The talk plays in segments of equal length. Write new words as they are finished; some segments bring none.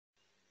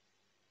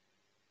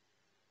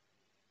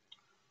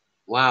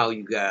Wow,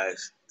 you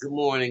guys. Good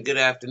morning, good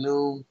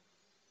afternoon,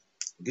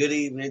 good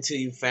evening to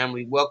you,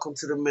 family. Welcome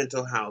to the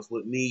Mental House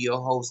with me, your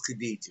host,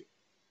 Khadija.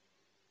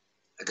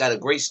 I got a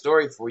great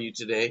story for you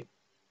today.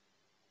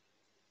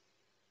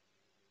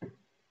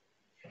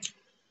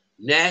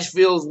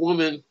 Nashville's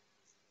woman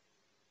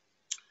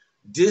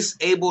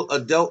disabled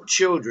adult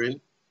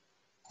children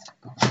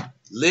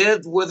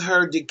lived with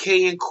her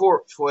decaying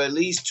corpse for at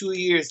least 2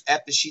 years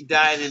after she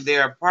died in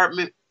their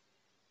apartment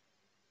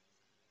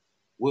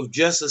with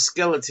just a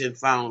skeleton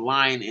found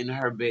lying in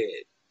her bed.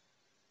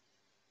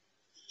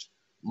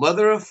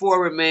 Mother of four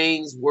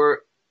remains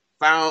were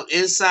found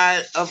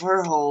inside of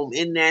her home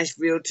in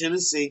Nashville,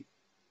 Tennessee.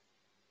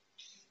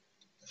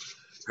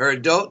 Her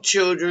adult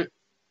children,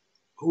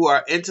 who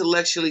are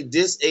intellectually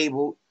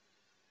disabled,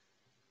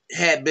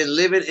 had been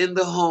living in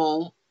the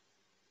home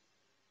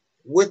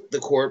with the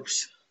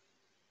corpse.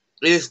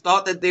 It is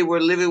thought that they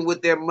were living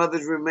with their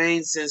mother's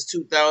remains since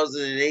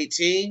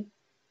 2018.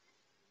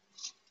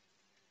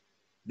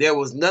 There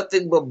was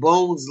nothing but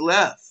bones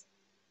left.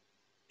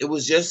 It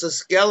was just a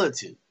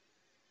skeleton,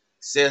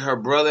 said her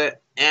brother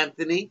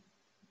Anthony.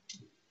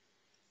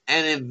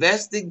 An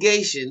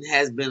investigation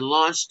has been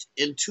launched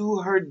into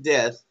her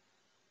death.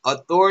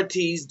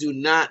 Authorities do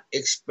not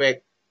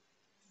expect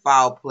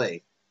foul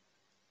play.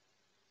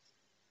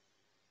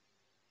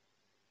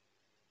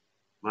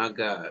 My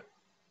God.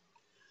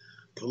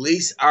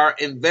 Police are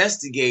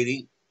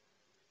investigating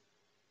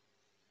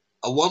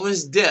a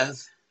woman's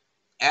death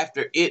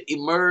after it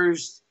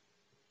emerged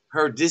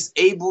her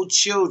disabled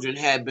children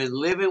had been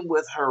living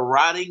with her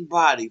rotting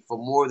body for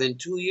more than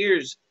 2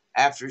 years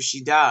after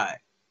she died.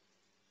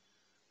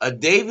 A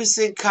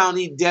Davidson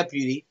County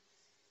deputy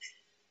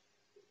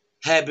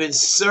had been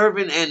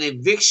serving an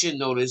eviction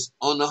notice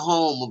on the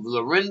home of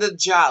Lorinda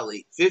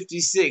Jolly,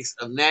 56,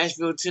 of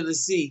Nashville,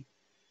 Tennessee,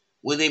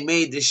 when they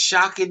made the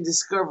shocking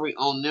discovery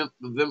on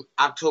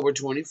October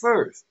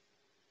 21st.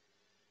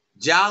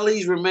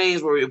 Jolly's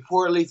remains were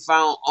reportedly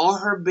found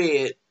on her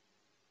bed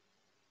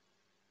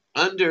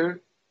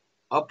under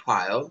a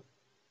pile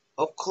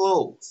of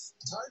clothes.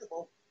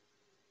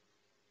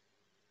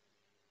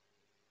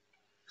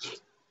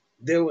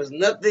 There was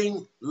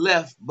nothing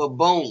left but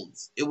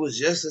bones. It was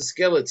just a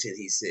skeleton,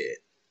 he said.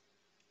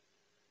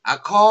 I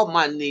called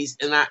my niece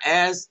and I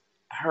asked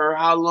her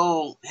how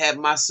long had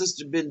my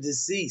sister been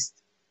deceased.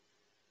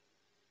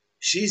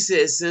 She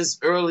said since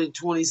early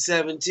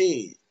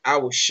 2017. I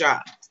was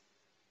shocked.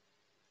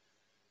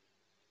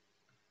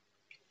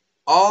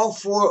 All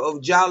four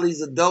of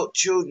Jolly's adult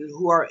children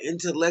who are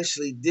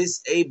intellectually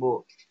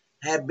disabled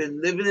have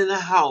been living in a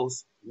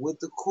house with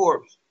the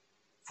corpse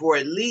for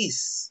at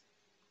least,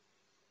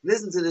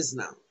 listen to this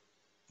now,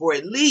 for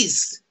at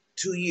least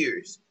 2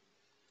 years.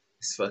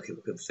 It's fucking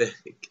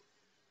pathetic.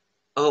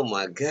 Oh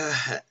my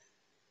God.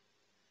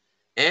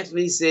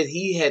 Anthony said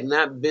he had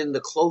not been the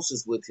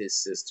closest with his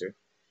sister,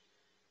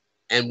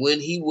 and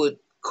when he would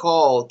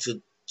call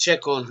to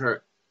check on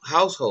her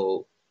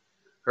household,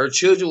 her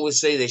children would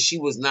say that she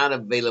was not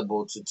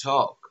available to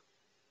talk.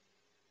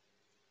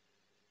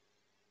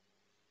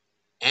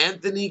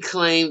 Anthony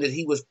claimed that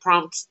he was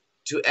prompted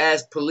to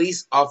ask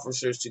police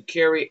officers to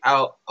carry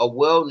out a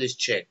wellness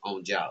check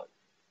on Jolly.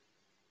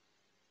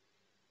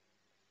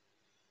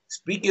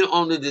 Speaking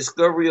on the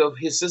discovery of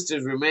his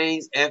sister's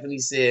remains, Anthony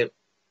said,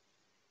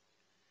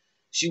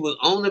 she was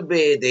on the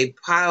bed, they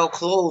piled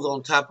clothes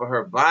on top of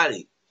her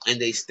body, and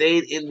they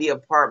stayed in the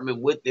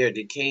apartment with their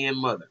decaying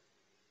mother.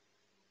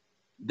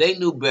 They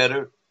knew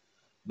better,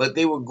 but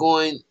they were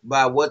going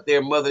by what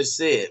their mother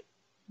said.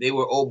 They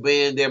were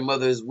obeying their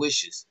mother's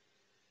wishes.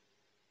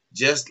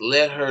 Just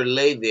let her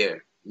lay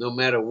there, no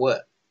matter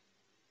what.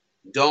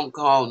 Don't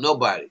call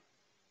nobody.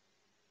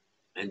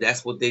 And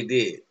that's what they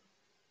did.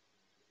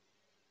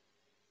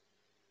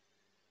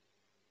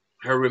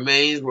 Her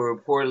remains were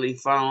reportedly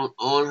found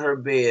on her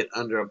bed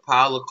under a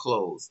pile of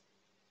clothes.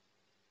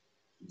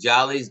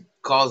 Jolly's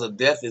cause of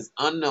death is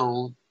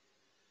unknown,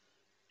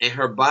 and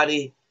her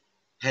body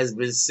has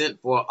been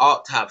sent for an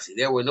autopsy.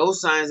 There were no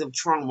signs of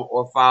trauma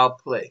or foul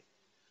play.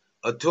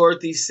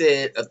 Authorities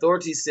said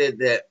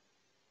that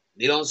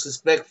they don't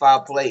suspect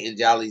foul play in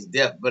Jolly's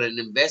death, but an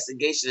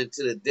investigation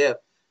into the death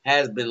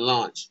has been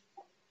launched.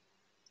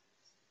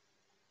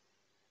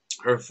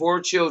 Her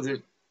four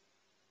children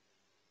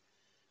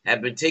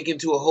have been taken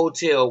to a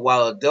hotel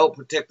while adult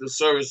protective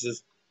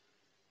services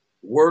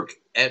work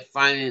at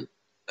finding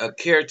a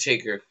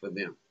caretaker for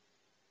them.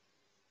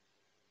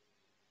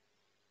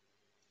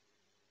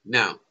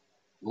 Now,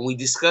 when we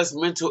discuss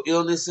mental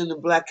illness in the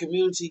Black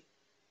community,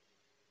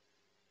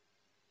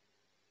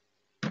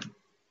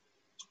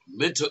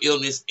 mental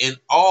illness in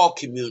all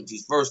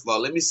communities, first of all,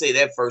 let me say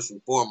that first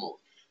and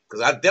foremost, because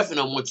I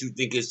definitely don't want you to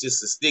think it's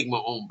just a stigma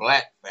on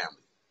Black families.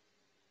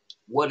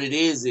 What it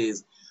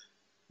is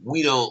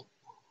we don't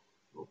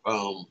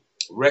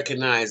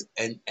recognize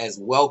and as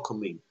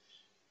welcoming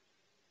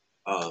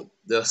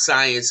the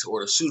science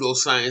or the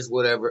pseudoscience,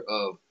 whatever,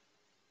 of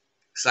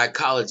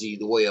psychology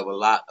the way of a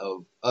lot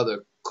of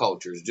other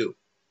cultures do.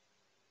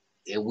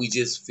 And we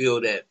just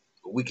feel that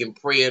we can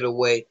pray it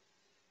away,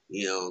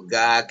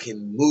 God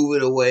can move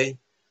it away.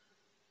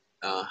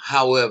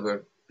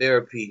 However,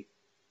 therapy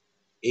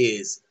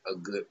is a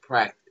good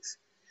practice.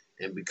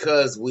 And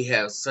because we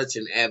have such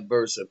an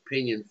adverse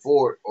opinion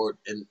for it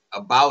and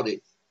about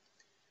it,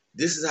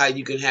 this is how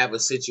you can have a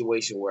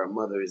situation where a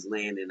mother is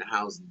laying in the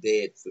house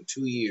dead for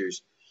 2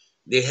 years.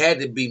 They had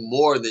to be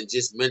more than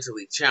just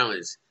mentally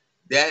challenged.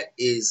 That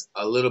is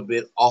a little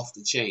bit off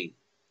the chain.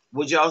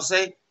 Would y'all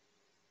say?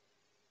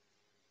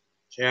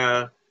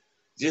 Yeah.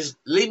 Just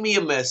leave me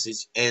a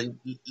message and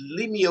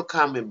leave me your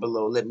comment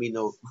below. Let me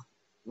know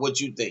what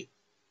you think.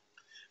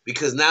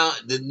 Because now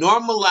the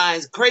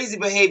normalized crazy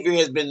behavior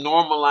has been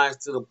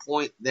normalized to the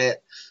point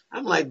that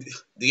I'm like,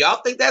 do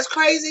y'all think that's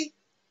crazy?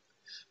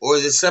 Or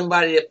is it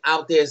somebody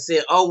out there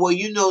saying, oh,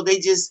 well, they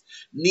just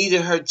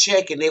needed her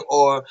check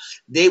or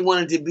they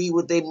wanted to be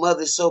with their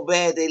mother so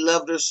bad, they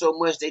loved her so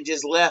much, they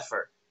just left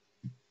her.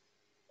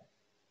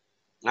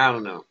 I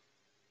don't know.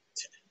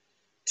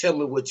 Tell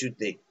me what you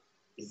think.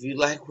 If you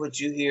like what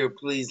you hear,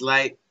 please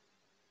like,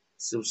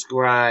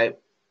 subscribe,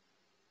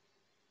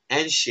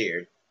 and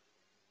share.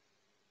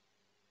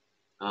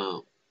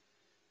 Um,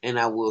 and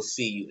I will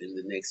see you in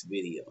the next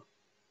video.